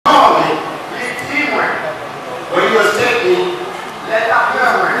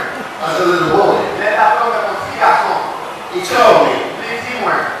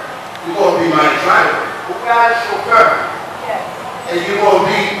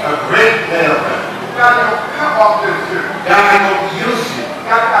a great man of God. God will use you.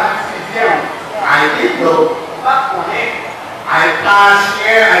 I didn't know. I passed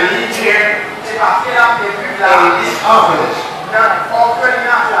here, I lived here in this orphanage.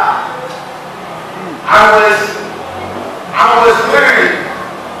 I was learning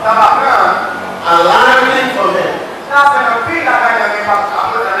a lot of things from him.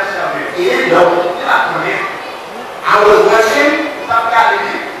 He didn't know. I was watching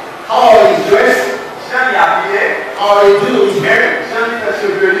how he's dressed, how he do his hair,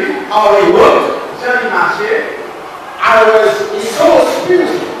 how he worked. He's so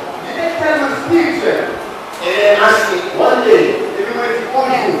spiritual. And then I said, one day,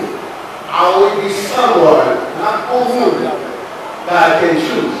 I will be someone that I can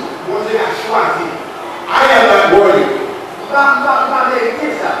choose. I am not worried.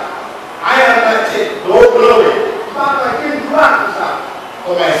 I am not taking no glory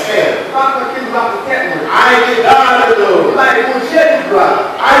for myself. I give God the glory. I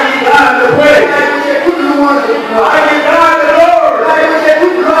give God the praise. I give God the glory.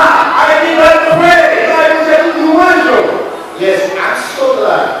 I give God the praise. Yes, I'm so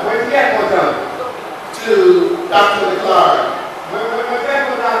glad to Dr. Clark.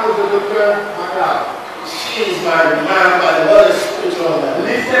 She is my mother spiritual man.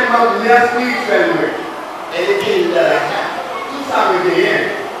 Anything that I have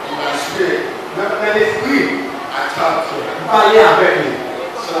in my spirit, I talk to her.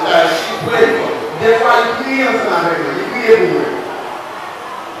 So that she prays for me.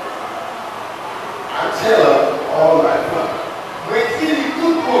 I tell her all my problems.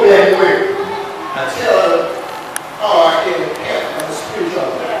 I tell her how I can help my spiritual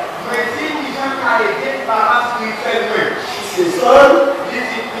man. She says, son,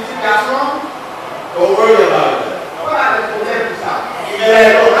 don't worry about it. Even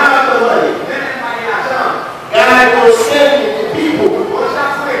I don't have the money, God will send me to people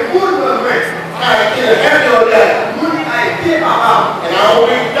that can handle that. And I will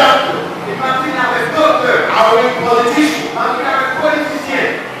be doctor. I will be politician.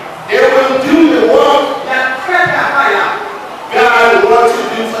 They will do the work God wants to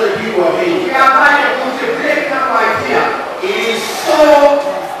do for the people of Haiti. It is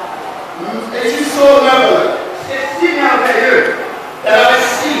so marvelous that I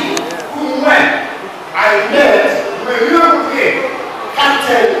see I met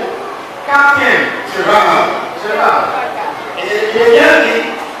Captain Gerard. And immediately,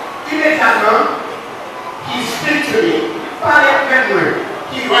 he speaks to me.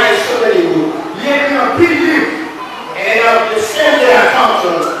 He writes so many books. And the same day I talked to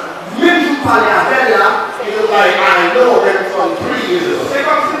him, he was like, I know him from 3 years ago.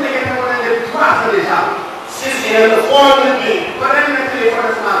 Since he had informed me,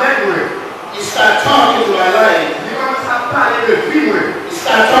 he started talking to my life. He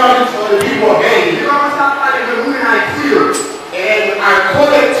started talking to the people of Haiti. And I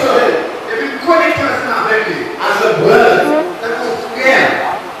quoted to him as a brother.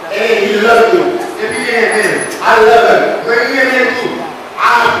 And he loved me. I love him.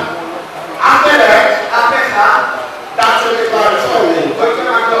 After that, Dr. McLeod told me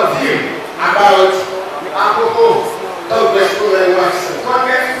about Douglas Julien Watson.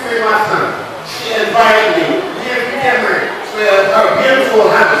 She invited me to her beautiful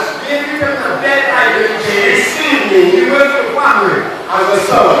house. She received me as a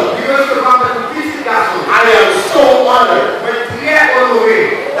son. I am so honored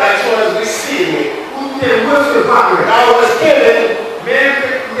that she was received me. I was given in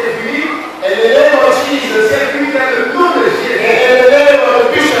the name of Jesus and in the name of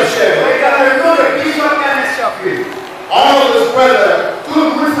the bishopship. All of this brother,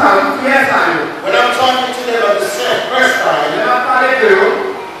 when I'm talking to them at the first time,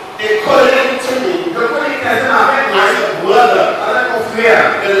 they call it to me. I said, brother,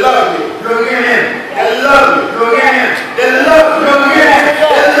 they love me. They love me. They love me.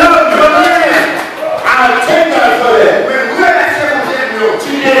 I'll take that for them.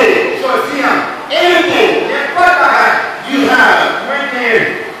 Today, anything you have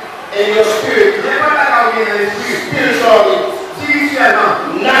in your spirit, spiritually,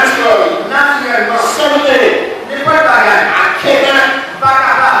 naturally, something I cannot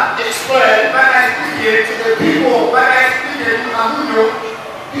explain to the people are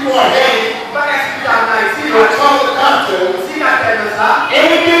hating. I told the doctor,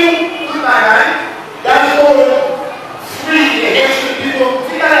 anything that is going to free the Haitian people,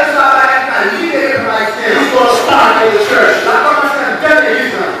 he's going to start in the church.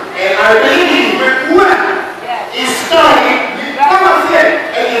 And I believe he's starting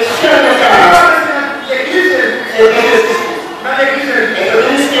in the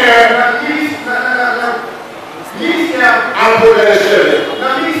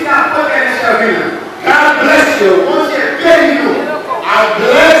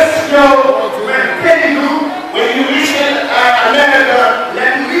show